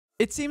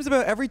It seems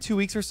about every 2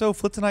 weeks or so,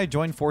 Flitz and I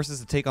join forces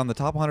to take on the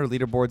top 100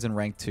 leaderboards in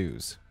ranked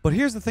 2s. But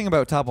here's the thing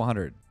about top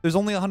 100. There's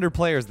only 100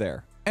 players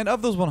there. And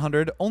of those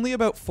 100, only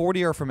about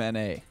 40 are from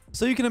NA.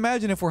 So you can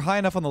imagine if we're high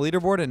enough on the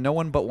leaderboard and no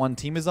one but one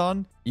team is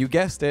on, you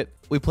guessed it,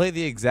 we play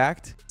the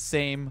exact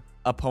same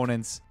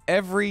opponents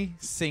every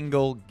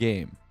single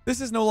game.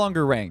 This is no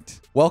longer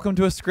ranked. Welcome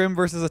to a scrim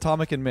versus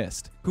Atomic and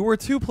Mist, who were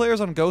 2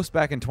 players on Ghost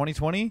back in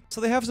 2020, so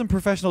they have some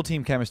professional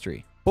team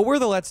chemistry. But we're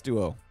the Let's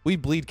duo. We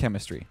bleed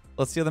chemistry.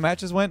 Let's see how the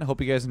matches went. Hope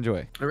you guys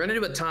enjoy. I ran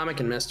into Atomic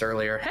and Mist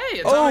earlier.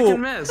 Hey, Atomic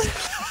and Mist.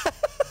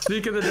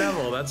 Speak of the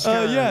devil. That's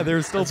yeah,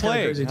 they're still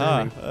playing.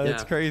 That's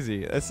yeah.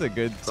 crazy. That's a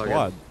good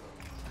squad.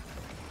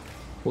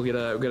 We'll get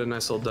a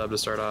nice little dub to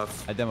start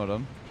off. I demoed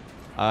them.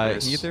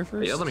 Nice. Can you get there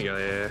first? Yeah, let me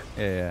go.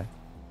 Yeah.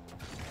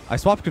 I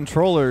swapped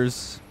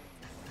controllers.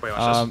 Wait,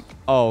 watch this.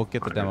 Oh,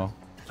 get the demo.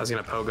 I was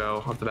gonna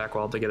pogo off the back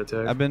wall to get it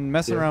too. I've been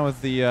messing around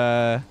with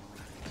the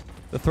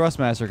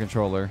Thrustmaster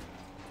controller.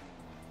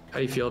 How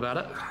do you feel about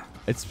it?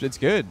 It's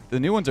good. The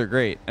new ones are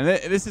great. And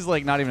this is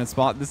like not even a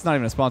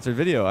sponsored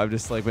video. I've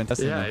just like been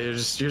testing them. You're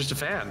just a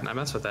fan. I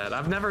mess with that.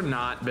 I've never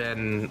not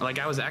been like,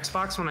 I was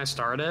Xbox when I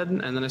started,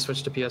 and then I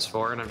switched to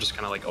PS4, and I've just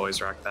kind of like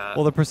always rocked that.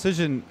 Well, the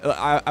precision.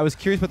 I was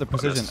curious about the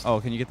precision. Oh,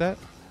 can you get that?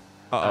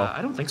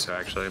 I don't think so,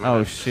 actually. My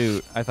bad.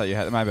 Shoot. I thought you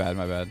had it. My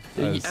bad.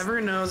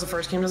 Everyone knows the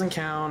first game doesn't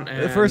count.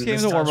 And the first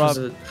game's a warm up.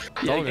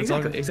 Yeah,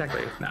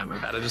 exactly. Nah, my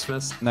bad. I just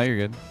missed. No, you're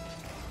good.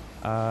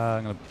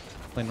 I'm going to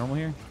play normal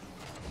here.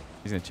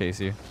 He's going to chase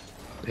you.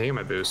 I get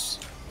my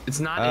boost. It's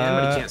not in,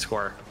 but he can't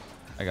score.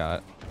 I got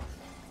it.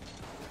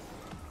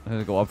 I'm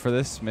going to go up for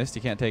this. Missed.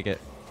 You can't take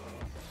it.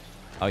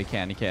 Oh, you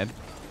can. You can.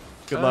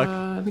 Good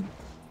luck.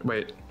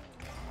 Wait.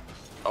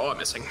 Oh, I'm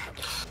missing.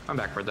 I'm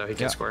backward, though. He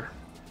can't score.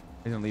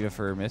 He's gonna leave it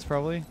for a miss,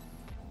 probably.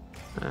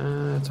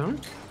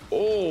 Atomic?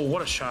 Oh,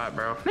 what a shot,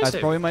 bro. Nice That's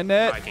save. probably my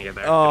net. Oh, I can't get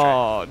there.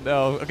 Oh,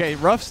 no. Okay,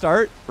 rough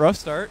start. Rough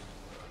start.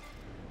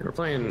 We're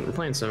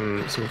playing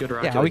some good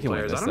Rocket we League can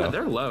players. Win this, I don't know.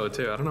 They're low,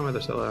 too. I don't know why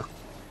they're so low.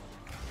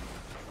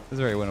 This is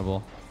very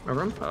winnable.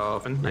 Over him? Oh,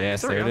 open. Nice.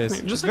 Yes, there it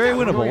is. Just very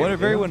winnable.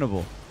 Very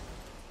winnable.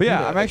 But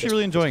yeah, I'm actually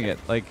really enjoying it.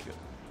 Like,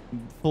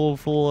 full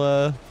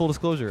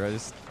disclosure. I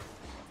just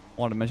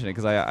wanted to mention it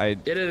because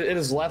it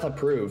is Leth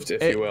approved,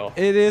 if you will.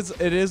 It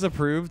is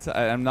approved.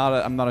 I'm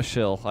not a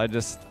shill. I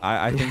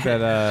think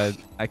that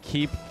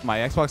my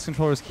Xbox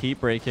controllers keep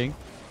breaking.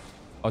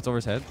 Oh, it's over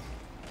his head.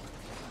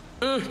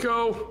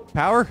 Go.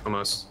 Power.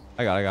 Almost.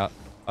 I got.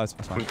 Oh, that's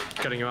fine. I'm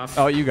cutting you off.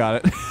 Oh, you got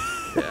it.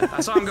 Yeah,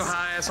 I saw him go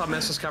high. I saw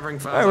Mist was covering.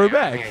 All right, we're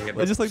back.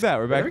 Just like that.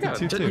 We're back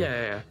to 2-2.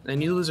 Yeah.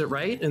 And you lose it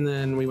right, and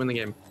then we win the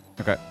game.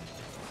 Okay.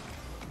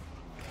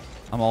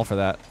 I'm all for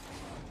that.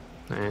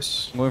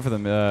 Nice. I'm going for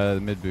the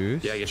mid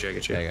boost. Yeah, I get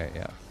you.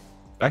 Yeah.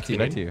 Back to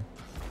you.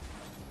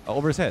 Oh,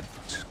 over his head.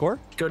 Score?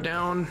 Go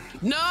down.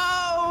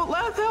 No!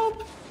 Leth,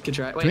 help! Good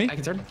try. Wait, I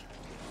can turn.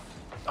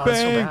 Oh,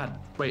 that's so bad.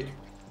 Wait.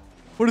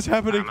 What is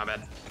happening? My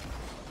bad.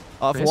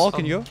 Off the wall,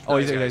 can you go? Oh,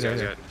 he's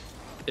good.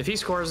 If he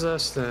scores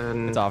this,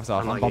 then... It's off.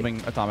 I'm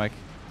bumping Atomic.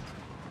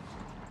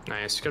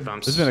 Nice. Good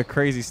bumps. This has been a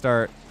crazy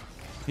start.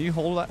 Can you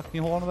hold that? Can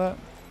you hold on to that?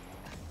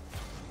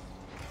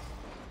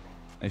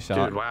 Nice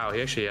shot. Dude, wow.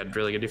 He actually had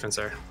really good defense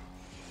there.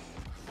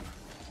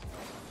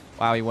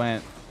 Wow, he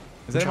went.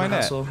 Is that my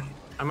net?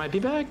 I might be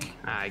back.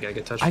 I got a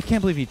good touch. I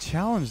can't believe he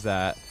challenged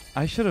that.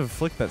 I should have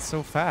flicked that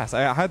so fast.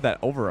 I had that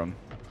over him.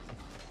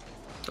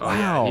 Oh,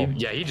 wow.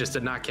 Yeah, he just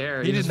did not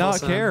care. He did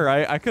not care.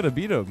 I could have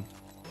beat him.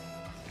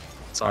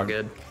 It's all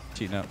good.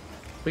 Cheating up.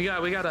 We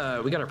got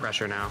a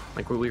pressure now.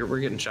 Like we're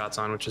getting shots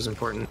on, which is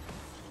important.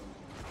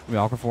 We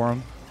aqua for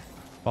him.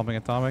 Bumping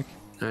Atomic.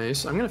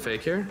 Nice. I'm gonna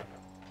fake here.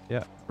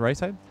 Yeah. Right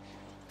side?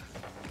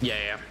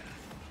 Yeah.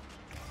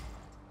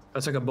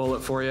 That's like a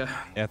bullet for you.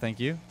 Yeah, thank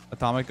you.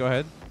 Atomic, go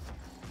ahead.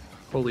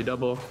 Holy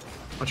double.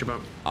 Watch your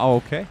bump. Oh,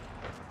 okay.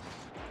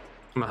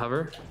 I'm gonna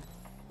hover.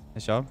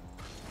 Nice job.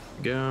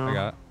 Go. I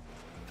got it.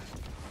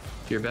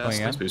 Do your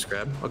best. Nice boost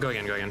grab. Oh, go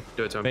again.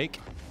 Do it to him. Fake.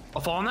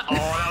 I'll fall on that. Oh,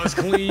 that was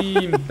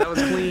clean. That was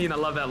clean. I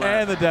love that left.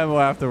 And the demo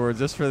afterwards,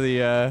 just for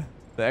the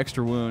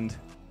extra wound.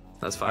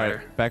 That's fire.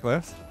 Right, back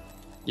left.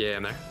 Yeah,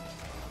 I'm there.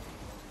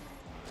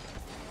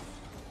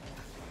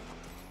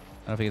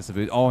 I don't think it's the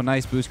boost. Oh,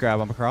 nice boost grab.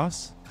 I'm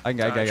across. I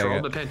got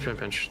the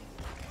pinch.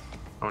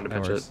 I want to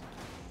pinch it.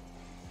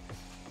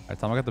 Alright,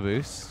 Tom, I got the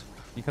boost.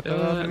 You cut that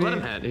off? Let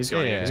him hit. He's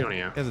going to you. He's going to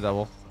you. He has a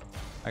double.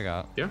 I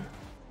got it. Yeah.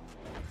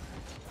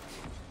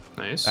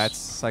 Nice. That's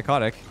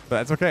psychotic, but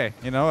that's okay.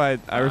 You know, I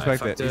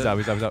respect it. He's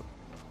up.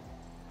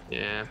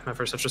 Yeah, my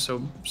first touch was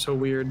so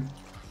weird.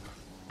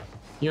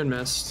 You and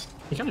missed.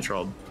 He kind of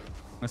trolled. I'm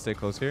gonna stay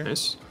close here.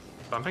 Nice.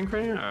 Bumping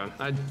for you?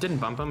 I didn't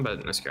bump him,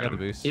 but I scared him.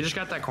 Boost. He just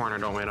got that corner.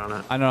 Don't wait on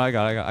it. I know. I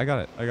got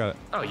it.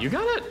 Oh, you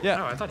got it?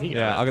 Yeah. Oh, I thought he got it.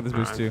 Yeah, I'll get this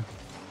boost too.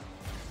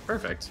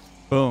 Perfect.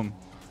 Boom.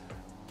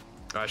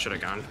 Oh, I should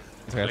have gone.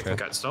 Okay, I can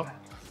cut still.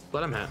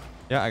 Let him hit.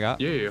 Yeah, I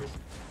got. You.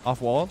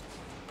 Off wall.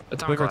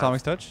 Quick for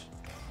Atomic's touch.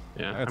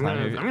 Yeah, I'm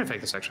gonna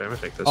fake this actually. I'm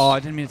gonna fake this. Oh, I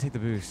didn't mean to take the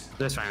boost.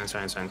 That's fine. Put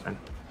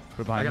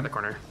it behind. I got the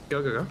corner.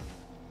 Go.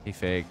 He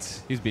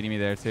faked. He was beating me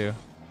there too.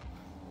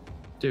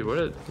 Dude, what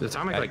did the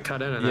Atomic like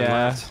cut in and then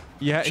left?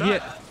 Yeah,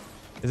 Shot.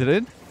 Is it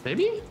in?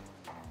 Maybe?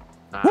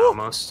 Woo!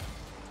 Almost.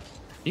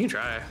 You can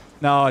try.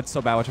 No, it's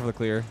so bad. Watch out for the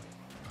clear.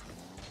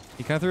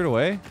 He kind of threw it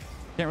away.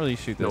 Can't really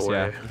shoot this. No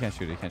Yeah, way. you can't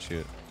shoot it. You can't shoot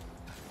it.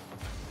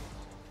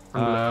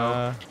 I'm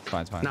low. It's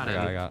fine. It's fine. Not in.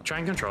 I got it. Try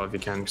and control if you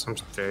can, because I'm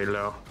very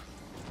low.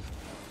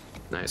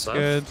 Nice. Left.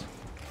 Good.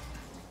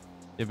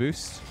 You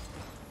boost?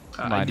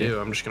 I do.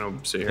 I'm just going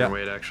to sit here and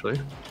wait,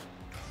 actually.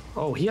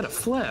 Oh, he had a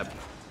flip.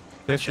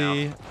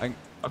 50.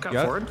 I'll cut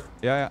forward.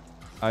 Yeah.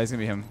 He's going to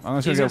be him. I'm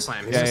He's going to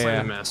slam. He's going to slam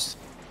and miss.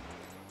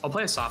 I'll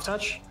play a soft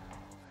touch.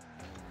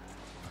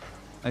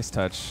 Nice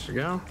touch. There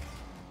we go.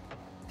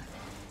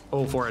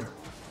 Oh, forward.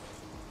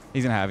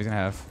 He's going to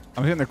have.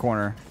 I'm hitting the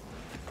corner.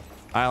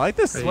 I like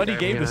this sweaty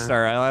game to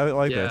start. I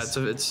like this.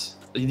 Yeah, it's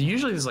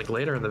usually it's like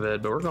later in the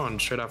vid, but we're going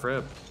straight off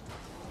rip.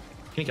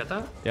 Can you get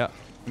that? Yeah.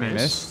 Nice. He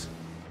missed.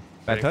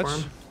 Bad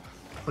touch.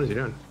 What is he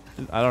doing?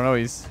 I don't know.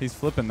 He's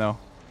flipping though.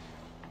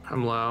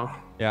 I'm low.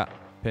 Yeah.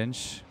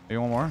 Pinch. Maybe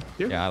one more?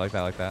 Yeah, I like that.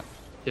 I like that.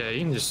 Yeah,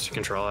 you can just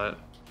control it.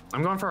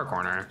 I'm going for a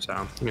corner, so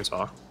you can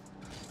saw.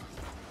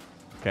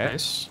 Okay.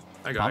 Nice.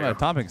 I got it.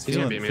 Topics.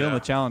 Feeling the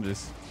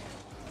challenges.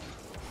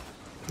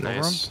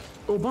 Nice.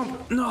 Oh,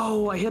 bump.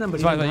 No, I hit him, but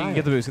it's fine. You can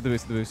get the boost. Get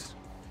the boost.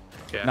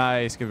 Yeah.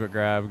 Nice. Good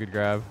grab. Good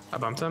grab. I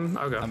bumped him.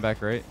 I'll go. I'm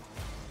back right.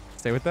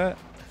 Stay with that.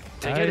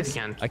 Take it if you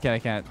can. I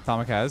can't.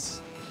 Atomic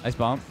has. Nice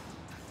bump.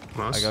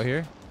 Almost. I go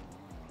here.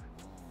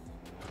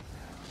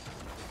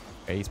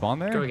 Okay, he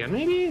spawned there. Go again,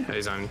 maybe? Oh,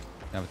 he's on.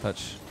 Have a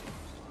touch.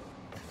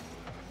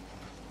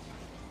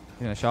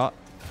 He's in a shot.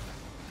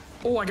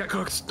 Oh, I got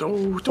cooked.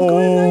 Oh, don't go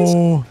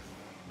in. Nice.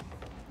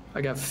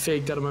 I got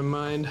faked out of my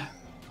mind.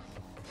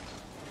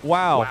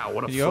 Wow. Wow,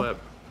 what a flip.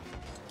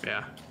 Go?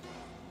 Yeah.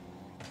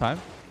 Time.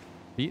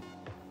 Beat.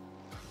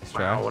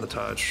 Wow, what a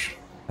touch.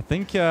 I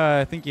think he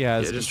has.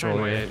 Yeah, just try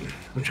and wait.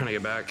 I'm trying to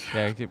get back.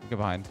 Yeah, get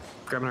behind.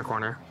 Grabbing our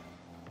corner.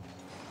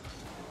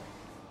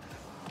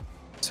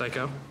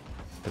 Psycho.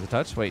 There's a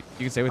touch. Wait,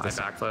 you can stay with this.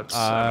 Backflips.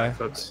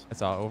 Backflips.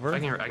 It's all over. I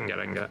can get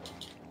it.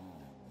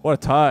 What a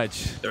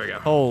touch. There we go.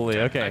 Holy,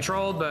 okay. I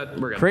trolled, but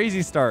we're good.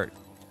 Crazy start.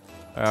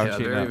 Yeah,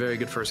 very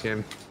good first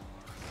game.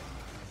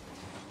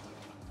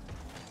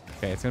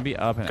 Okay, it's gonna be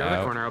up and Go out. to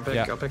the corner.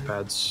 I'll pick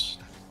pads.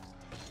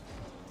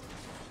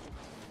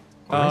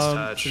 Oh, nice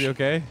touch. Should be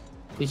okay.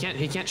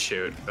 He can't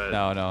shoot, but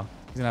no.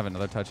 He's gonna have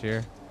another touch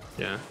here.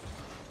 Yeah.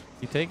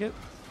 You take it?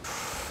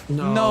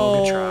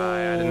 No. Good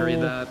try. I didn't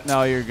read that.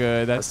 No, you're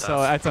good. That's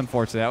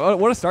unfortunate.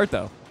 What a start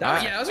though.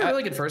 Yeah, that was a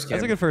really good first game.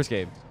 That's a good first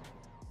game.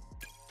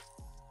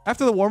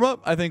 After the warm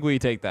up, I think we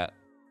take that.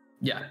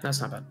 Yeah,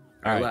 that's not bad.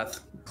 All right. Leth.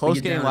 Close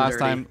game last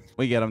time.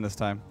 We get him this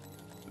time.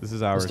 This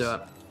is ours. Let's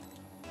do it.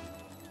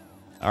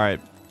 All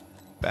right.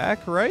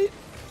 Back right?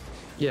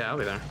 Yeah, I'll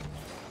be there.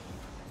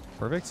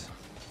 Perfect.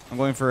 I'm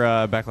going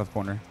for back left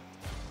corner.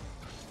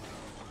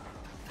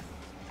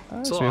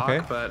 It's a little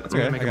hawk, but I'm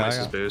going to make a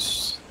nice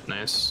boost.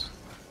 Nice.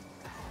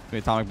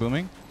 Atomic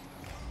booming?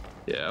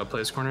 Yeah, I'll play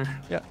his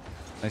corner. Yeah.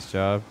 Nice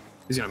job.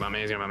 He's going to bump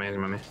me.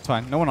 It's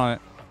fine. No one on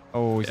it.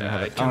 Oh, he's going to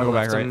have it. I'm going to go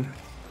back right.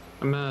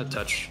 I'm going to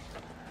touch.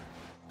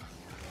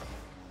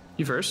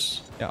 You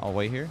first. Yeah, I'll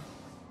wait here.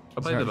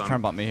 I'll play the bump. Try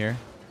and bump me here.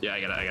 Yeah,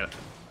 I got it.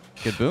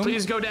 Good boom.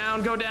 Please go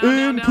down.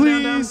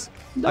 Please.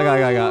 No.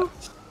 I got.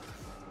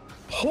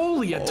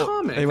 Holy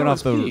atomic. They went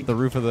off the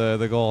roof of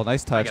the goal.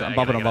 Nice touch. I'm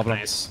bumping him.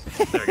 Nice.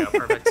 There we go.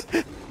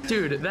 Perfect.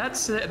 Dude,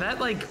 that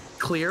like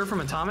clear from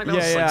atomic. That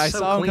was, like, I so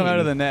saw him clean. come out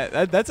of the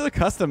net. That's a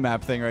custom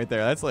map thing right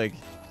there. That's like,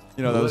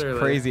 those Literally.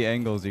 crazy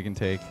angles you can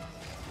take.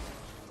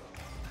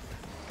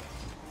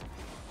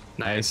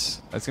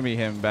 Nice. That's gonna be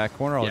him back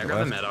corner. Yeah, grab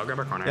the mid. I'll grab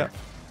our corner. Yep.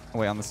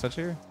 Wait on this touch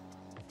here.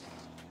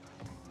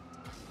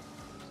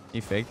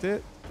 He faked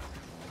it.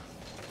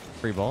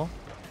 Free ball.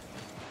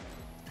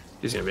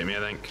 He's gonna beat me, I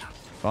think.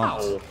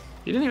 Bumped. Ow.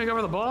 He didn't even go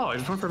for the ball. He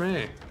just went for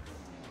me.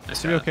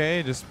 Nice. Should be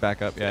okay. Just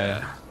back up.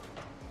 Yeah.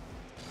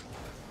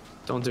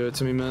 Don't do it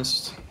to me,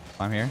 missed.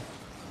 I'm here.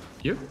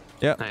 You?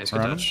 Yeah. Nice.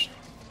 Good touch.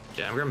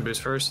 Yeah, I'm grabbing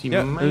boost first.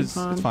 Yeah, it's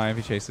fine if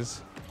he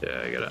chases.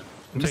 Yeah, I get it.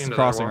 I'm just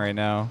crossing right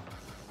now.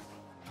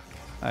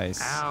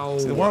 Nice. Ow.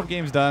 So the warm-up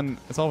game's done.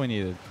 That's all we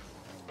needed.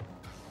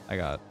 I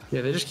got it.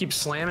 Yeah, they just keep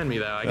slamming me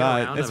though. I go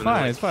around it's them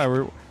fine. Like, it's fine.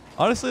 We're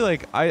honestly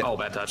like Oh,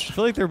 bad touch. I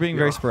feel like they're being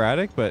very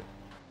sporadic, but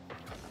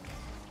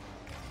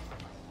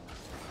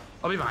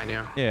I'll be behind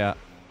you. Yeah.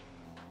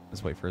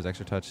 Just wait for his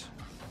extra touch.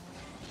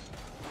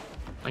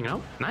 I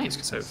know. Nice.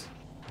 Good save.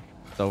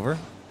 It's over.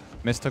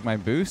 Mistook my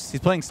boost. He's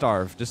playing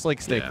Starve. Just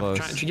like stay close.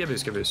 Get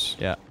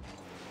boost. Yeah.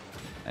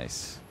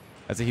 Nice.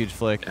 That's a huge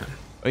flick. Yeah.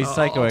 Oh, he's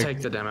psychoing. I'll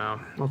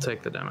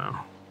take the demo.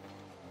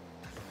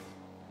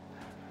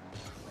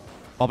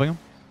 Bobbing him.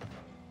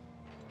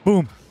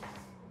 Boom.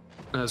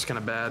 That was kind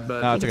of bad,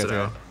 but no, it's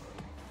okay.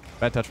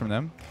 Bad touch from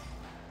them.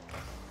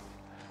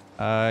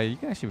 You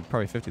can actually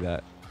probably 50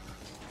 that.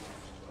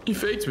 He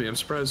faked me. I'm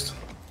surprised.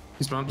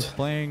 He's bumped. He's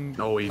playing.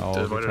 No, he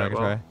avoided it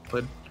well.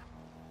 Played.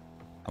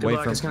 I'm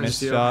waiting for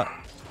missed shot.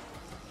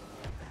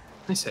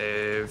 Nice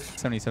save.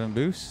 77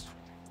 boost.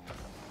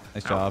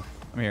 Nice job.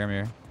 I'm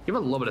here. Give it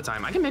a little bit of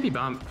time. I can maybe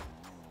bump.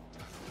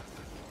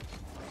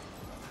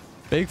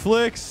 Big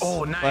flicks.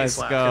 Oh, nice. Let's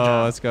Leth.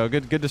 go. Let's go.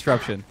 Good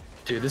disruption.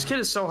 Dude, this kid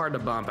is so hard to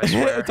bump, I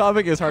swear.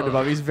 Atomic is hard to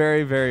bump. He's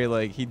very, very,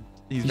 like, he's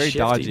very shifty,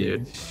 dodgy.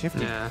 dude. Shifty.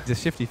 Yeah. He's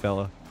a shifty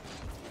fella.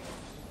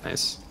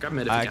 Nice. Grab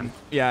mid if you can.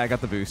 Yeah, I got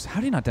the boost. How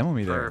do you not demo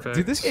me there? Perfect.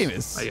 Dude, this game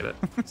is... I get it.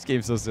 This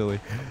game's so silly.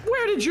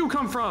 Where did you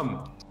come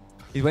from?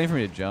 He's waiting for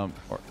me to jump.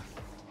 Or...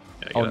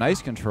 Yeah, Oh,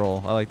 nice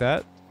control. I like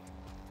that.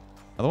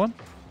 Another one?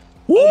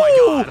 Oh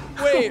my god.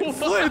 Wait,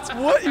 Flitz,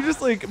 what?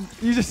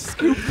 You just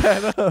scooped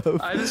that up.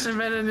 I just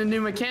invented a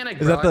new mechanic,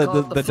 bro. Is that I call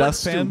it the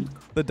dustpan?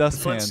 The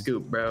dustpan. Flit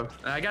scoop, bro.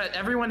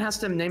 Everyone has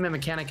to name a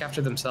mechanic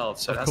after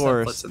themselves, so Of that's the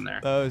course. Flitz in there.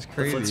 That was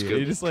Flit crazy. scoop.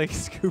 You just like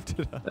scooped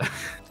it up.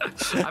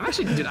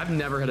 I've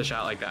never hit a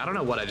shot like that. I don't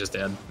know what I just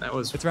did. That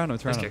was. It's round him.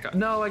 It's round him.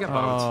 No, I got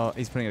bumped. Oh,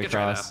 he's putting it Good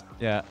try, across.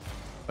 Yeah.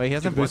 Wait, he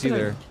hasn't Dude, what boost did I-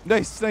 either.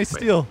 Nice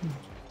steal.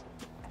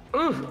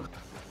 Ooh.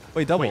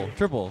 Wait, double, Wait.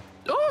 triple.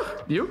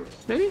 Oh, you?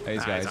 Maybe? Hey,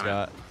 he's Nah,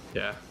 got.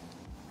 Yeah.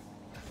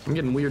 I'm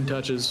getting weird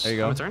touches. There you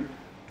go. My turn?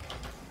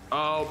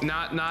 Oh,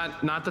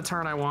 not the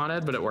turn I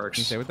wanted, but it works.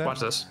 Can you stay with that?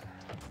 Watch this.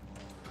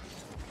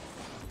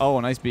 Oh,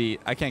 nice beat.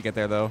 I can't get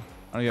there though.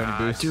 I don't even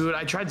have any boost. Dude,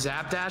 I tried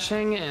zap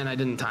dashing and I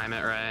didn't time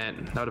it right.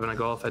 That would have been a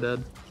goal if I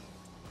did.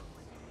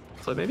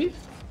 Flip maybe?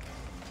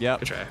 Yep.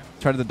 Good try.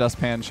 Tried the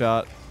dustpan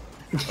shot.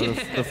 Or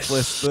the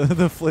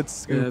flitz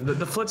scoop. Yeah,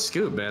 the flit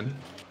scoop, man.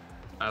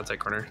 I'll take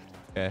corner.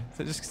 Okay,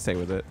 so just stay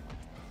with it.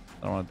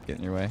 I don't want to get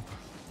in your way.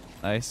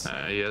 Nice.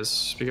 He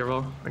is. Be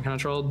careful. I kind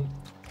of trolled.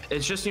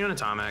 It's just you and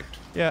Atomic.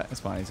 Yeah, it's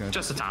fine. He's gonna.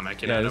 Just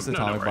Atomic. You yeah, know, just no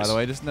Atomic, by worries. the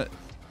way. Just.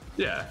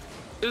 Yeah.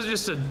 It was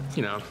just a,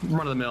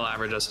 run-of-the-mill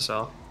average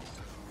SSL.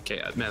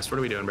 Okay, I missed. What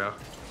are we doing, bro?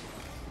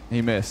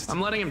 He missed.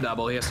 I'm letting him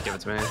double. He has to give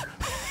it to me.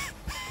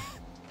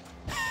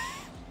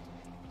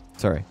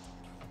 Sorry.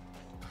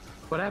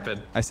 What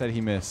happened? I said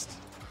he missed.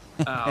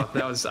 Oh,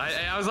 that was.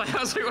 I was like,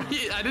 what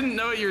I didn't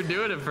know what you were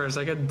doing at first.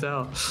 I couldn't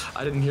tell.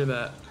 I didn't hear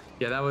that.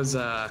 Yeah, that was.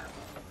 That's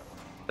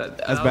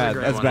bad.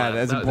 That's bad.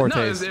 That's in poor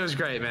taste. It was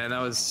great, man. That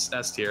was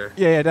S tier.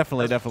 Yeah,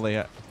 definitely.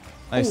 Yeah.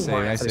 Nice Ooh, save.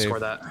 I Nice had to save. score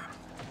that.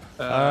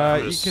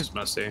 You can.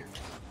 Musty.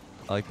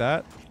 I like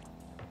that.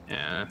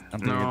 Yeah. I'm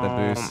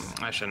gonna get the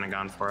boost. I shouldn't have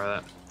gone for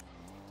that.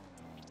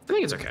 I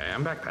think it's okay.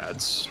 I'm back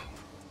pads.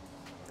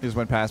 He just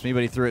went past me,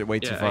 but he threw it way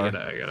too far. I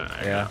get it.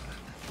 Yeah.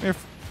 Here,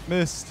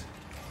 missed.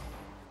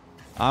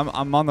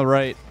 I'm on the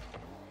right.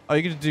 Oh,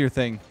 you can just do your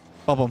thing.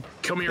 Bump him.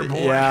 Come here, boy.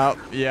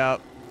 Yeah.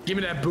 Give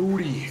me that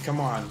booty. Come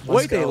on.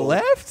 Wait, they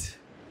left?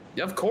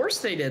 Of course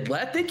they did.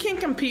 Leth. They can't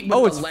compete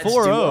with It's the Let's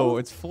 4-0. duo.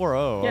 It's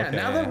 4-0. Yeah, Okay.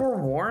 now that we're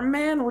warm,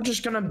 man, we're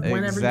just gonna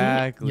win every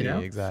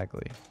game.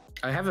 Exactly.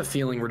 I have a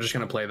feeling we're just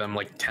gonna play them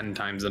like 10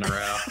 times in a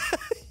row.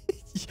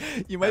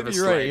 You might be a right.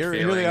 slight You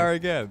really feeling. are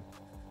again.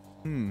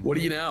 What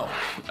do you know?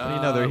 What do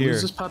you know? They're here.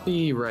 Lose this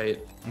puppy, right?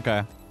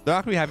 Okay. They're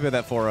not gonna be happy with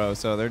that 4-0,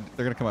 so they're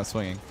gonna come out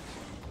swinging.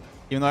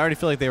 Even though I already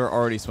feel like they were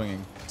already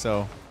swinging.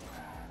 So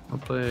I'll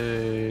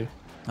play.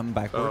 I'm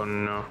back. Oh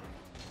no.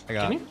 I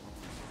got. Can you?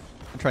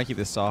 I'm trying to keep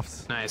this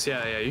soft. Nice.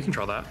 Yeah. You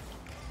control that.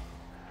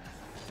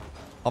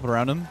 Hop it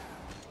around him.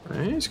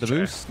 Nice. The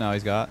boost. No,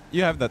 he's got.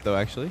 You have that though,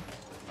 actually.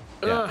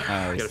 Yeah.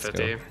 Nice. Get a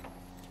 50.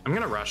 I'm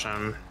gonna rush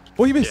him.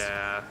 Oh, you missed.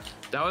 Yeah.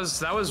 That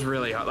was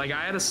really hard. Like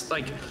I had to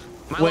like.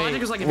 My Wait,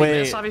 logic was like if he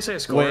missed, obviously I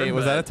scored. Wait,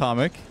 was that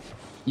Atomic?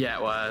 Yeah,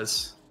 it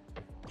was.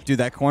 Dude,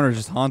 that corner is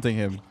just haunting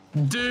him.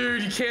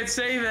 Dude, you can't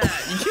say that.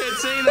 You can't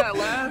say that,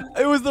 lad.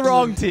 It was the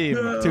wrong team,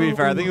 to be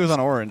fair. I think it was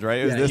on orange, right?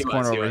 It was Yeah, this he was,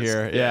 corner he over was.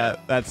 here. Yeah. Yeah,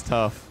 that's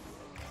tough.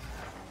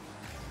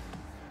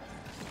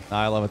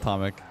 I love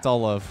Atomic. It's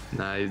all love.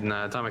 Nah,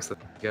 Atomic's the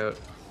goat.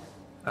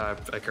 I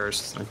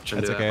cursed. I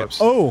shouldn't That's do okay. that. Whoops.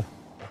 Oh,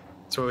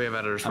 That's what we have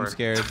editors for. I'm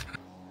scared.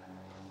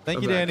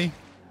 Thank you, back. Danny.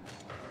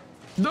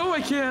 No,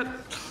 I can't.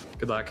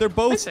 Good luck. They're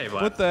both. I saved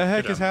What left. the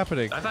heck Good is job.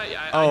 happening? I thought.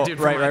 Oh, dude,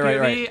 right, from my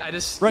right. POV, I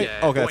just. Right.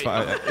 Yeah, Okay, wait,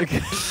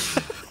 that's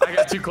fine. I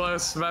got too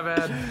close. My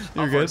bad.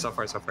 You're good. I'll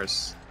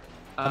first.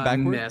 I'm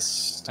backward?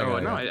 Missed. I got Oh,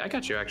 it, no, yeah. I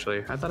got you,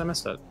 actually. I thought I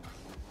missed it.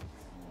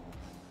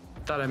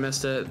 Thought I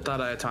missed it.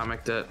 Thought I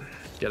atomicked it.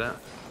 Get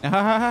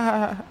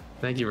it?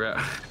 Thank you, bro.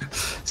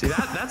 See,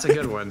 that's a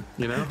good one,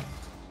 you know?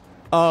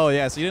 Oh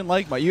yeah, so you didn't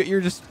like my.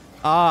 You're just.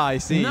 I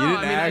see. No, You didn't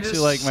I mean, actually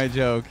just- like my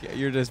joke.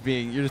 You're just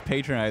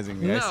patronizing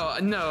me.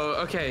 No,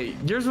 okay.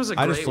 Yours was a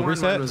I just great flip one.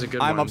 reset? Mine was a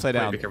good I'm one. upside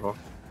Wait, down. be careful.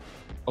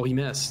 Oh, he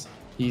missed.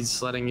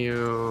 He's letting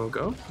you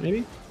go,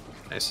 maybe?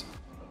 Nice.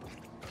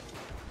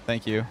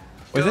 Thank you.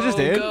 Was it just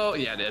in? Go.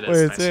 Yeah, it is.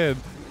 Wait, Nice. it's in.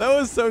 That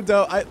was so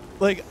dope. I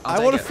take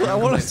want it.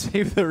 to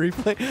save the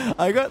replay.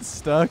 I got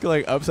stuck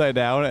like upside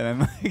down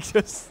and then like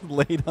just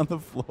laid on the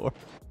floor.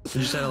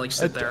 You just had to like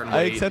sit there and I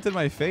wait. accepted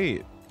my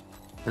fate,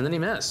 And then he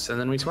missed, and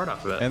then we scored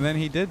off of it. and then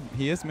he did.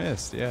 He is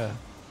missed. Yeah.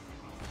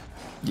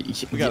 We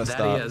that gotta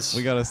stop. He is.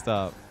 We gotta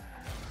stop.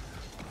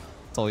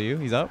 It's all you.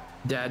 He's up.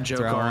 Dad joke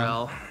Throw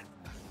RL.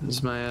 This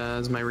is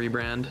my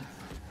rebrand.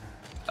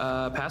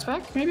 Pass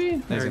back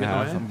maybe? Nice and a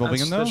half. I'm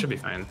bumping him, That though. should be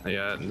fine.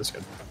 Yeah, that's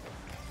good.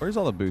 Where's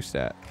all the boost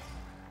at?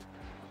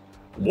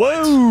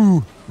 What? Whoa!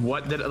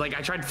 What did like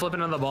I tried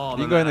flipping on the ball.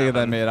 You And go then ahead and get that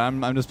happened.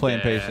 mid. I'm just playing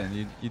Yeah.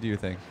 patient. You do your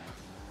thing.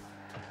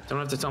 Don't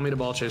have to tell me to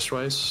ball chase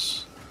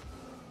twice.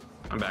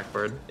 I'm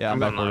backward. Yeah, I'm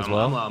going backward low, as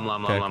well. I'm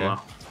low.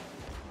 Okay.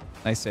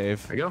 Nice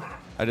save. There you go.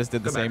 I just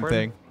did the Go same backward.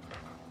 thing.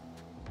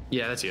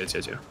 Yeah, that's you.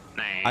 That's you.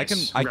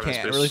 Nice. I Grab this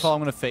can't boost. really follow.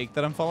 I'm gonna fake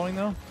that I'm following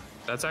though.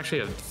 That's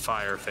actually a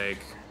fire fake.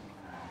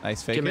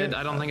 Nice fake Get mid. it.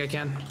 I don't think I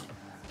can.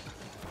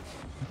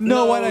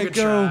 No, why'd I good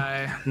go?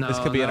 try. No, This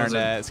could be that was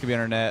internet. This could be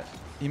internet.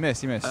 You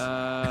missed. You missed.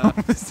 I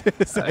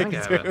think I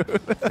have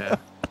it. Yeah.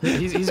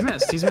 He's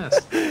missed. He's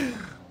missed.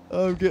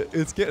 Oh,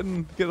 it's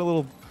getting a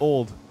little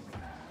old.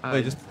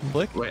 Wait, just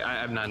flick. Wait, I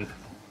have none.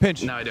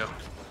 Pinch. No, I do.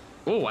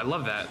 Oh, I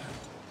love that.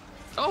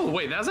 Oh,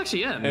 wait, that was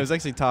actually in. It was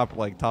actually top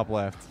left.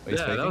 Wait,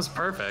 yeah, that was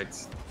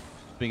perfect.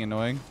 being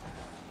annoying.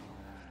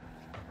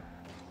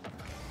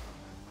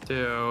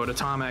 Dude,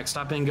 Atomic,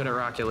 stop being good at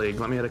Rocket League.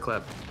 Let me hit a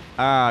clip.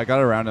 Ah, I got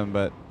around him,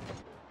 but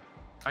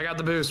I got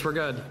the boost. We're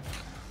good.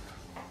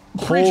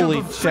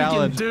 holy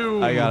challenge!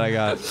 Doom. I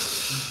got.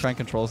 Try and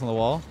control us on the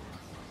wall.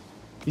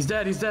 He's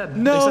dead. He's dead.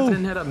 No. Except I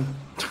didn't hit him.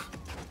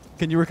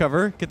 Can you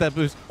recover? Get that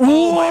boost.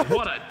 Oh my,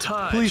 what a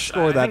touch. Please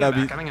score that. I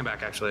think I'm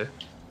back, actually.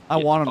 I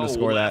want him to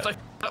score that.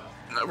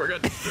 No, we're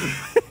good.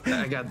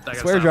 I got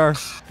Swear jar.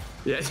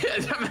 Yeah,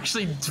 I'm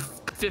actually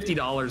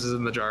 $50 is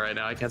in the jar right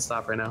now. I can't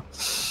stop right now.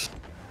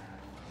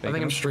 I think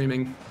I'm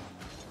streaming.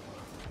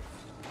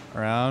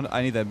 Around.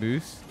 I need that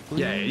boost. Please.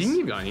 Yeah, you can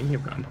keep going. You can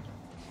keep going.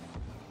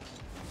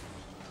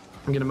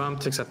 I'm getting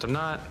bumped, except I'm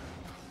not.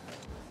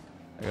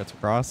 I got to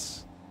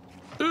cross.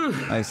 Ooh.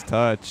 Nice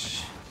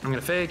touch. I'm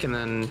gonna fake and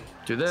then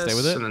do this. Stay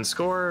with it. And then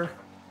score.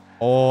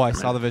 Oh, I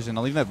saw the vision.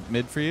 I'll leave that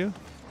mid for you.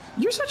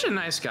 You're such a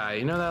nice guy.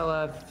 You know that,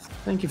 Leth?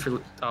 Thank you for.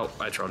 Oh,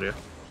 I trolled you.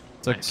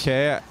 It's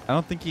okay. I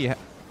don't think he.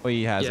 Well,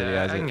 he has it. He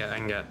Yeah, has I it. can get. I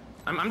can get.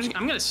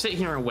 I'm gonna sit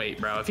here and wait,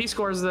 bro. If he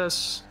scores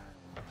this.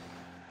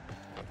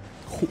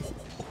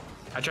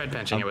 I tried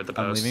pinching it with the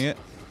post. I'm leaving it.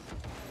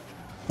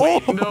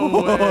 Wait, no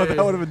way.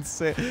 That would have been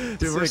sick.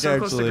 Dude, we're so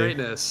close to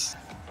greatness.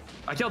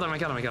 I killed him. I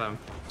killed him.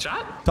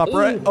 Shot? Top Ooh.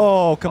 right.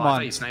 Oh, come I on.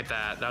 thought you sniped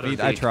that. That would've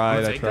I peaked. tried.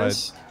 Wanna I take tried.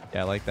 this?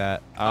 Yeah, like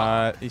that.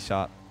 He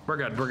shot. We're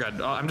good. We're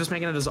good. I'm just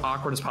making it as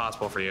awkward as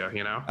possible for you.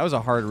 You know. That was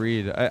a hard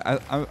read.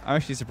 I'm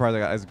actually surprised I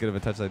got as good of a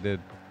touch as I did.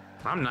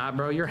 I'm not,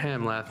 bro. You're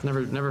him, Leth.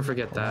 Never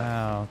forget that.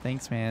 Wow.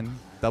 Thanks, man.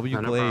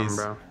 W No Blaze.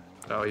 problem,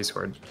 bro. Oh, he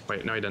scored.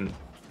 Wait, no, he didn't.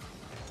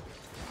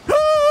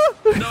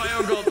 No, I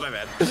own gold. My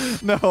bad.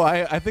 No,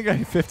 I think I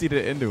 50'd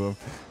it into him.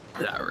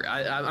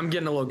 Yeah, I'm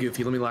getting a little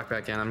goofy. Let me lock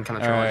back in. I'm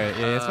kind of All trolling. right.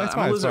 Yeah, it's fine. It's I'm fine.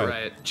 gonna It's lose it fine.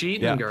 right.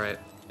 Cheat Yeah. and go right.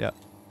 Yeah.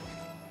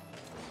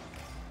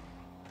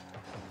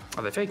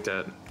 Oh, they faked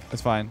it.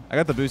 That's fine. I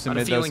got the boost I in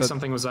had a mid though. feeling So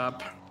something was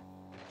up.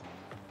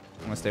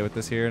 I'm gonna stay with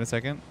this here in a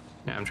second.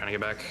 Yeah, I'm trying to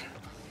get back.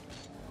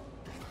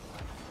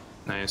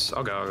 Nice.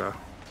 I'll go.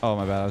 Oh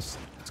my bad. I was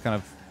kind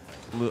of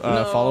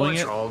No, following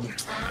I it. trolled.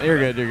 You're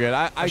good. You're good.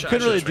 I couldn't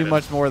really do traded.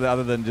 much more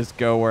other than just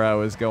go where I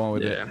was going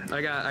with it.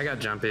 Yeah, I got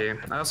jumpy.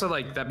 I also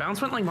like that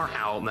bounce went like more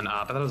out than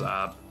up. I thought it was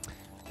up.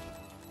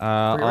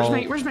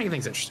 We're just making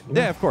things interesting.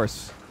 Yeah, of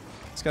course.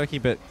 Just gotta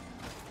keep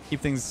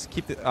things.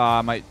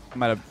 Might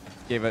have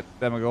gave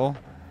them a goal.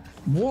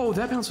 Whoa,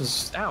 that bounce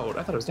was out.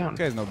 I thought it was down. This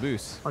guy has no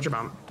boost. Watch your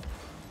bump.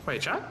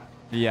 Wait, shot?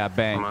 Yeah,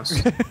 bang.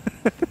 Almost.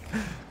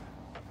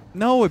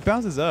 No, it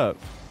bounces up.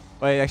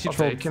 Wait, actually, I'll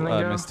trolled take, can they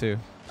go? miss too.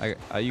 You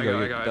I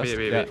go. go. Dust.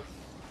 Beat. Yeah.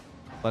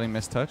 Letting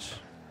miss touch.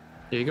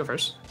 Yeah, you go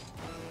first.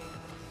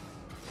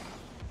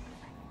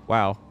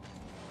 Wow.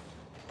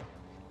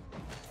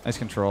 Nice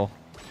control.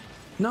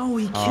 No,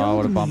 he what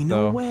killed a me. bump,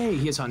 No though. way.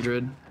 He has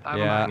 100. I'm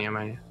Yeah. behind you. I'm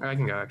behind you. I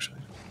can go, actually.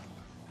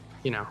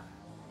 You know.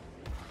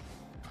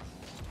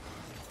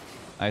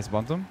 Nice,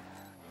 bumped him.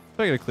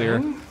 So I get a clear.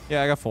 Bang.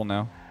 Yeah, I got full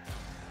now.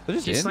 They're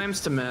just He in.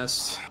 slams to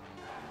miss.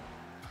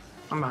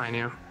 I'm behind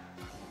you.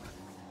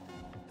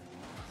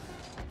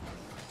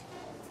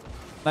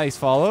 Nice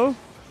follow.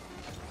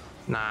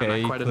 Nah,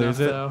 Okay, not quite clears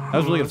enough, it. though. That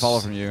was a really good follow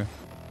Almost. from you.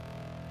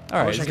 I All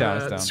right, wish I it's down. could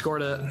It's have down.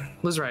 scored it.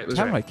 Lose right. What's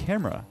happening to my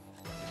camera?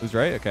 Who's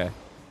right? Okay,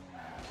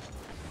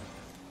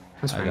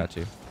 That's I fine. got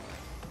you.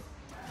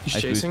 He's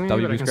Nice chasing boost. me,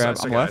 W but I boost can grab.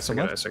 still I'm get it. left, Still I'm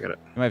get left. it. Still get it.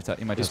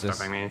 You might He's touch this.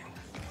 stuffing me.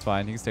 It's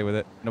fine. You can stay with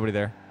it. Nobody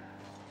there.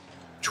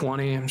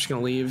 20. I'm just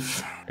gonna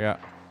leave. Yeah.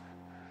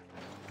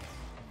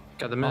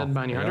 Got the mid. Oh,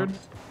 behind you, there you 100.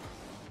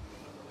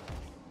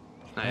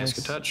 Nice. Nice.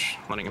 Good touch.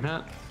 Letting him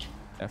hit.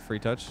 Yeah, free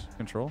touch.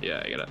 Control.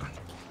 Yeah, I get it.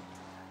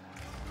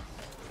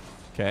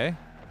 Okay.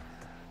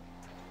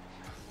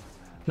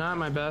 Not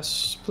my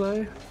best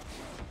play.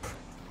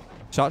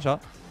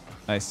 Shot.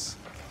 Nice.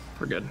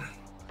 We're good.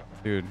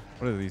 Dude,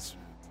 what are these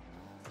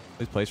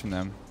plays from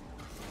them?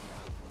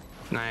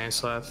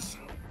 Nice, Leth.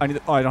 I need.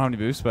 I don't have any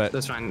boost, but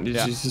That's fine. You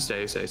Yeah. just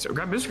stay. So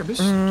grab boost.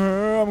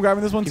 I'm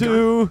grabbing this one Keep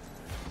too.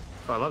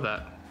 Oh, I love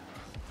that.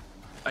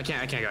 I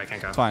can't go.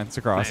 It's fine. It's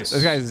across. Nice.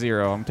 This guy's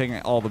 0. I'm taking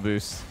all the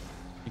boosts.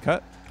 You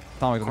cut?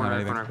 Atomic doesn't have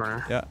anything.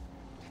 Corner. Yeah.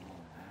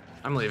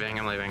 I'm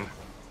leaving.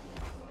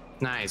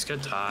 Nice.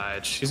 Good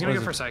touch. He's gonna What go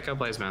is for it? Psycho.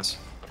 Plays miss.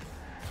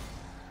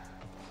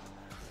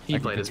 He I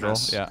can played his control.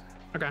 miss. Yeah.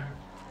 Okay.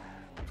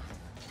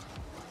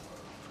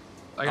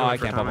 Oh, I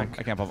can't pump him.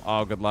 I can't pump him.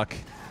 Oh, good luck.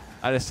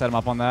 I just set him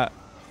up on that.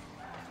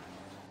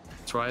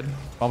 It's wide.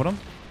 Bumping him.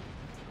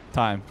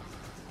 Time.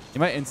 You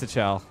might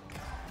insta-chow.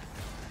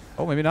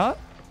 Oh, maybe not?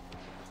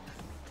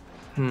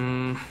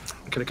 Could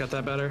have cut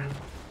that better.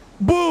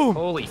 Boom!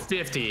 Holy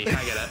 50. I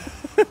get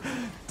it.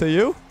 To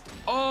you?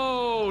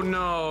 Oh,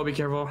 no. Be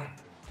careful.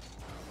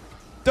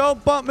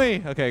 Don't bump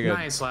me. Okay, good.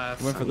 Nice,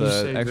 Leth. Went for You the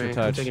saved extra me.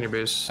 touch. I'm taking your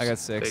boost. I got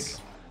 6. Big.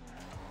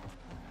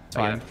 It's I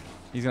get fine. it.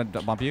 He's going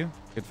to bump you.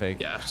 Good fake.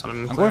 Yeah, so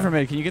I'm going for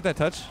mid. Can you get that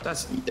touch?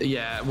 That's,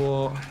 yeah,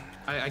 well,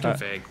 I can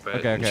fake, but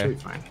okay, it should be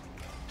fine.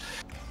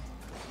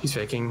 He's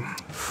faking.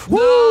 Woo!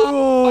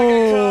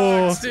 I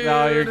got cooked, dude.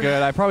 No, you're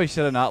good. I probably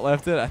should have not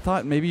left it. I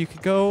thought maybe you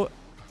could go.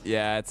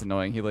 Yeah, it's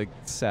annoying. He like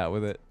sat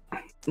with it.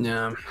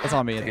 Yeah. That's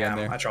on me at the end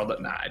there. I trolled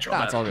it. Nah, I trolled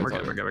that. It's all good. We're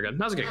good. We're good.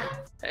 That was a good game.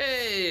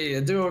 Hey,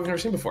 a duo I've never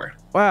seen before.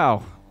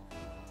 Wow.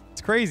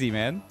 It's crazy,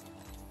 man.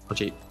 I'll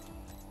cheat.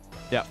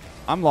 Yeah.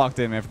 I'm locked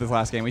in, man, for this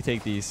last game. We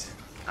take these.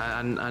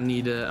 I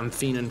need to, I'm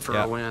fiending for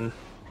a win.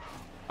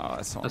 Oh,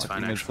 that's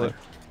fine, actually.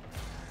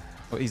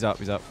 Oh, he's up.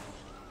 He's up.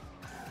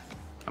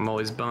 I'm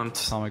always bumped.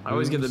 Atomic I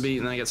always get the boost. beat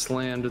and then I get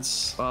slammed.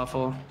 It's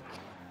awful.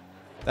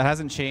 That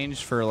hasn't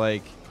changed for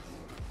like.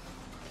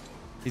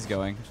 He's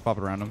going. Just pop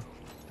it around him.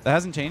 That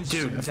hasn't changed.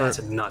 Dude, that's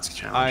a nuts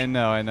challenge.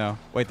 I know.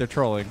 Wait, they're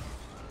trolling.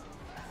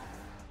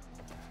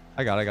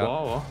 I got it.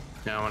 Whoa.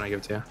 Yeah, I want to give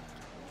it to you.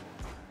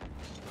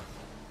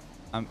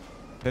 I'm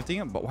 50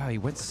 him, but wow, he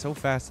went so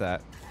fast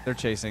that they're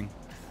chasing.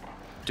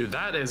 Dude,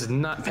 that is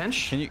nut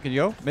pinch. Can you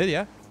go mid?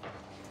 Yeah.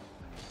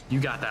 You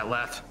got that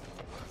left.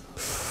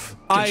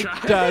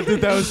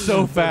 Dude, that was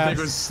so That fast. thing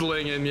was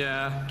slinging,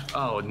 yeah.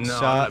 Oh no,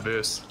 Shot. that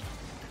boost.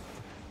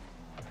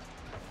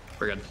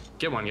 We're good.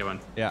 Get one.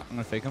 Yeah, I'm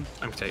gonna fake him.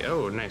 I'm gonna take.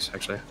 Oh, nice,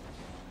 actually.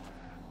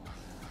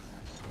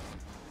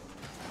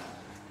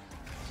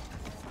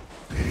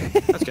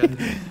 That's good.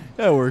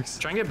 That works.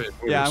 Try and get boost.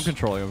 Yeah, I'm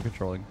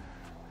controlling.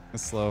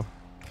 It's slow.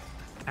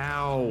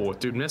 Ow,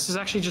 dude, Miss is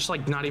actually just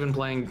like not even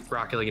playing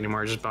Rocket League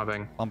anymore, just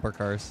bumping. Bumper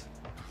cars.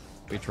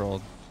 We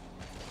trolled.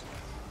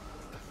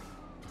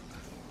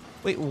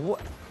 Wait,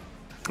 what?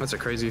 That's a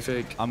crazy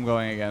fake. I'm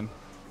going again.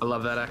 I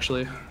love that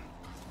actually.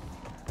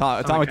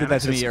 Atomic did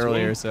that to me assist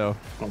earlier, me. so.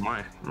 Oh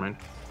my, mind.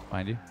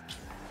 Mind you.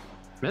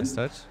 Mid? Miss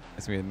touch.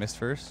 It's gonna be a miss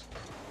first.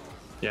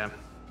 Yeah.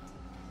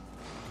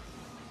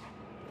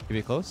 Keep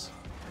it close.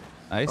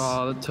 Nice.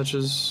 Oh, that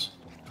touches.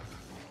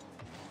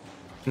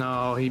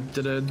 No, he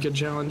did a good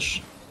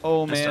challenge.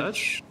 Oh Nice man.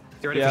 touch.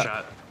 Get ready for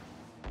shot.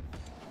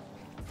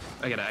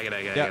 I get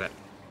it.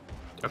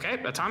 Okay,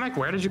 Atomic,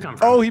 where did you come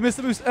from? Oh, he missed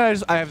the boost. I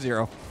have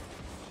 0.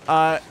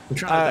 I'm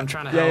trying to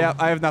help. Yeah,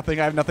 I have nothing.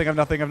 You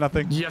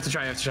have to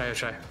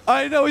try.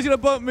 I know he's gonna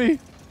bump me.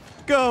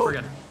 Go. We're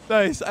good.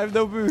 Nice. I have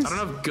no boost. I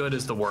don't know if good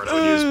is the word I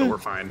would use, but we're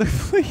fine.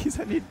 Please,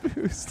 I need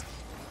boost.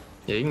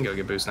 Yeah, you can go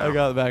get boost now. I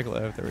got the back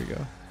left. There we go.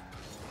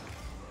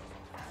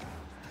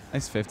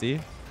 Nice 50.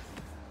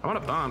 I want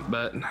to bump,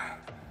 but...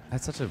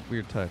 That's such a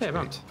weird touch. Hey, I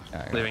bumped.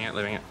 Yeah. Leaving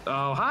it.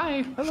 Oh,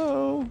 hi.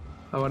 Hello.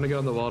 I want to go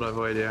on the wall to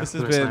avoid you. This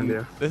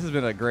has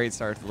been a great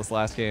start to this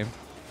last game.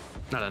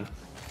 Not in.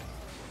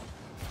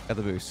 Got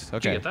the boost. Did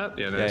Okay. you get that?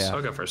 Yeah, nice. Yeah.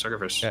 I'll go first.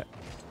 Yeah.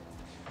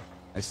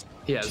 Nice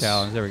He has.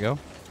 challenge. There we go.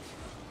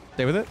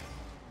 Stay with it.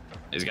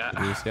 He's got.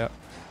 Boost, yeah.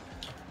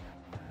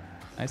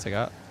 Nice, I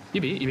got.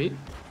 You beat.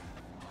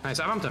 Nice,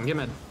 I bumped him. Get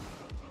mid.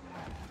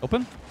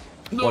 Open.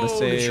 No, What a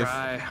save.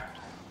 try.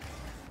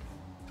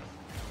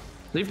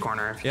 Leave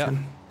corner if you Yeah.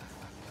 can.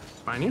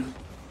 Find you.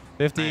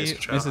 50. Nice,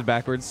 good job. Misses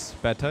backwards.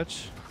 Bad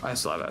touch. I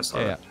still have it.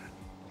 Yeah.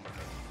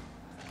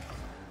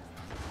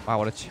 Wow,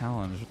 what a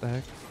challenge. What the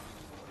heck?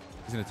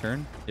 He's gonna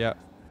turn? Yeah.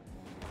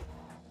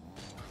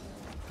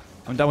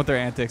 I'm done with their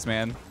antics,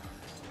 man.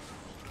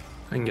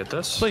 I can get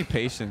this. Play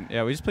patient.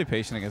 Yeah, we just play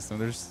patient against them.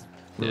 They're just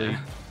really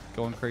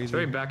going crazy. It's a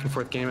very back and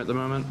forth game at the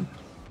moment.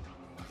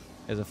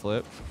 There's a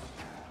flip.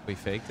 We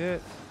faked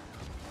it.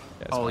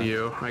 Yeah, it's All fine.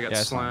 you. I got Yeah,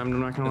 it's fine. slammed.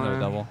 I'm not gonna Another lie.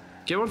 double.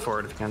 Get one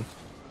forward if you can.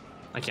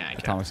 I can't.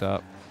 Atomic's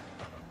up.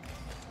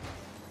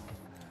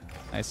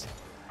 Nice.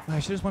 Oh, I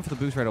should just went for the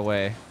boost right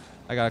away.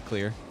 I got it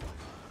clear.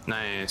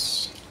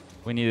 Nice.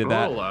 We needed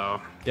that.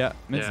 Low. Yeah,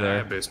 mid's I there.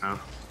 have boost now.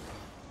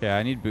 Yeah,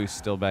 I need boost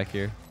still back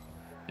here.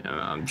 Yeah,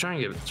 I'm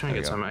trying to There get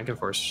you some. I can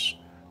force.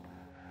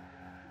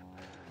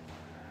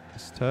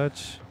 Just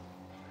touch.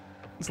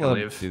 Let's I'll let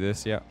him leave. do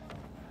this. Yeah.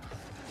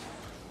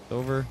 It's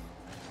over.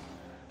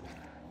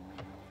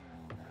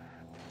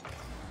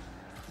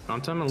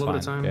 Bumped him a It's little bit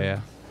of fine. time. Yeah.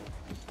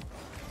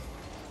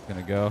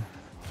 Gonna go.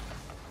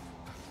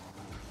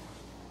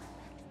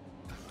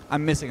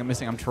 I'm missing.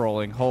 I'm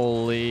trolling.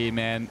 Holy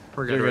man.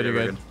 We're good. You're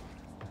We're good.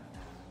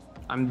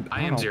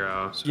 I am know.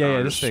 0. So Yeah,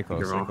 I'm just stay close.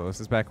 careful. Stay close.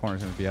 This back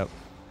corner's gonna be up.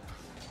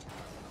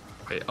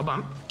 Wait, I'll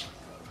bump.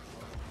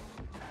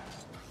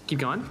 Keep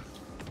going.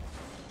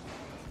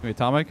 Maybe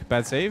Atomic.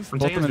 Bad save. I'm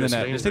Both taking them in the his boost,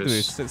 net. taking Just take the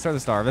his boost. Start the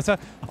starve. That's how.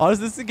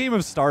 Honestly, this is a game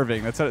of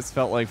starving. That's what it's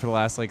felt like for the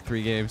last like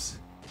 3 games.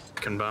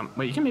 Can bump.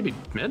 Wait, you can maybe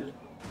mid?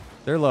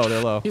 They're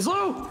low. He's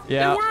low.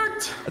 Yeah. It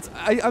worked.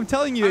 I'm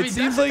telling you, I it mean,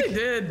 seems that's what like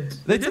they did.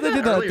 They said they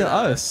did that to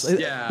us.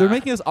 Yeah. They're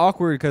making us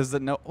awkward because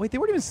no. Wait, they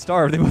weren't even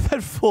starved. They both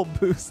had full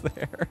boost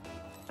there.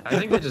 I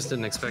think they just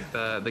didn't expect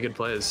the good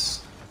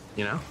plays.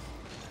 You know.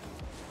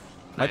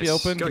 Might be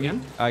Nice. open. Go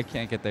again. I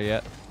can't get there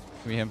yet.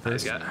 Give me him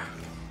Nice, first. got.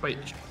 Wait,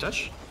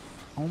 touch.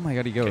 Oh my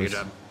god, he goes. Okay, good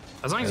job.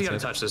 As long as you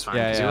That's got a it. touch, that's fine.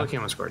 Yeah, Because yeah. you look, he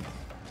almost scored.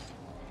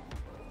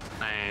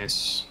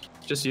 Nice.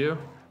 Just you?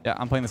 Yeah,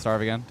 I'm playing the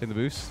Starve again. Take the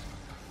boost.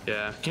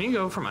 Yeah. Can you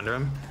go from under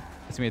him?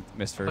 It's gonna be a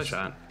miss Play first.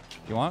 shot.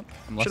 You want?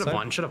 Should have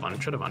won. Should have won.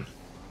 Should have won.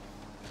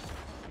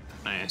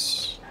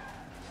 Nice.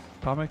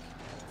 Comic.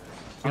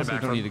 Honestly,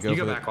 don't need to go. You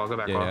go back wall. Go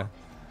back wall. Yeah.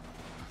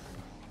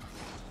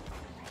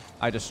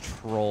 I just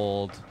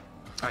trolled.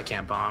 I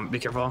can't bomb. Be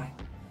careful.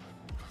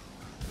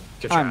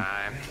 Good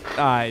try.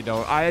 I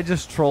don't. I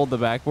just trolled the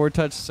backboard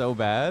touch so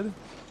bad.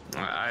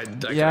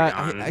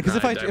 Yeah, because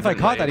if I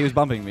caught that, he was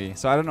bumping me.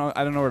 So I don't know.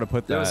 I don't know where to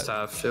put that. It was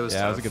tough. It was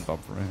yeah, tough. it was a good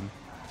bump for him.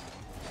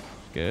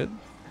 Good.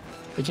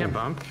 He can't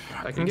bump.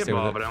 I can get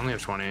ball, but I only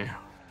have 20.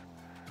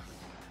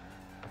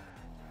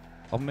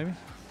 Bump maybe.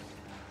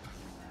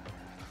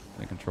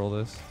 I control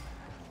this.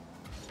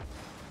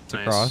 It's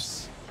Nice.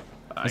 across.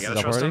 I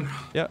gotta trust him.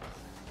 Yep.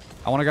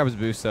 I want to grab his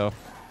boost though.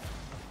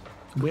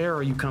 Where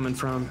are you coming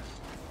from?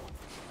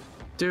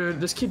 Dude,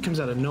 this kid comes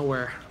out of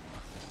nowhere.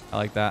 I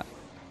like that.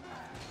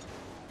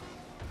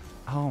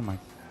 Oh my.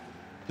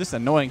 Just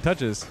annoying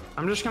touches.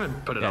 I'm just gonna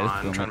put it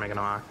on, try to make it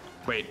a mock.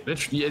 Wait,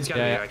 it's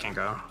gotta be, I can't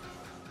go.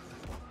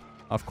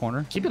 Off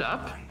corner. Keep it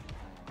up.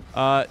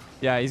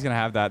 Yeah, he's gonna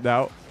have that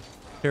now.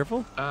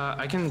 Careful.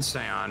 I can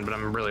stay on, but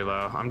I'm really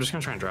low. I'm just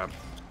gonna try and drop.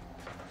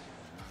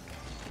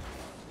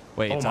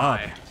 Wait, it's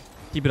up.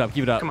 Keep it up,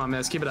 keep it up. Come on,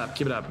 miss, keep it up,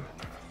 keep it up.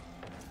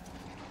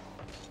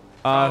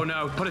 Oh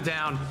no, put it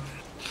down.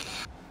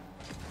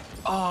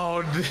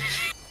 Oh.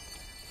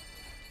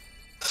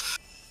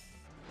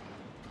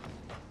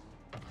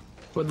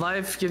 When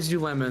life gives you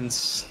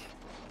lemons,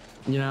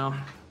 you know.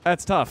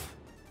 That's tough.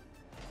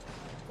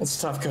 That's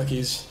tough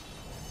cookies.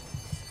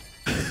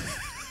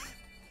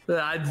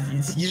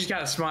 You just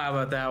gotta smile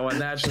about that one.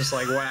 That's just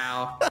like,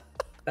 wow.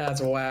 That's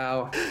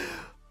wow.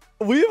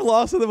 We've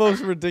lost in the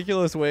most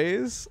ridiculous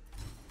ways.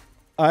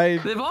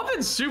 They've all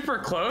been super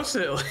close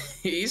at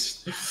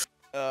least.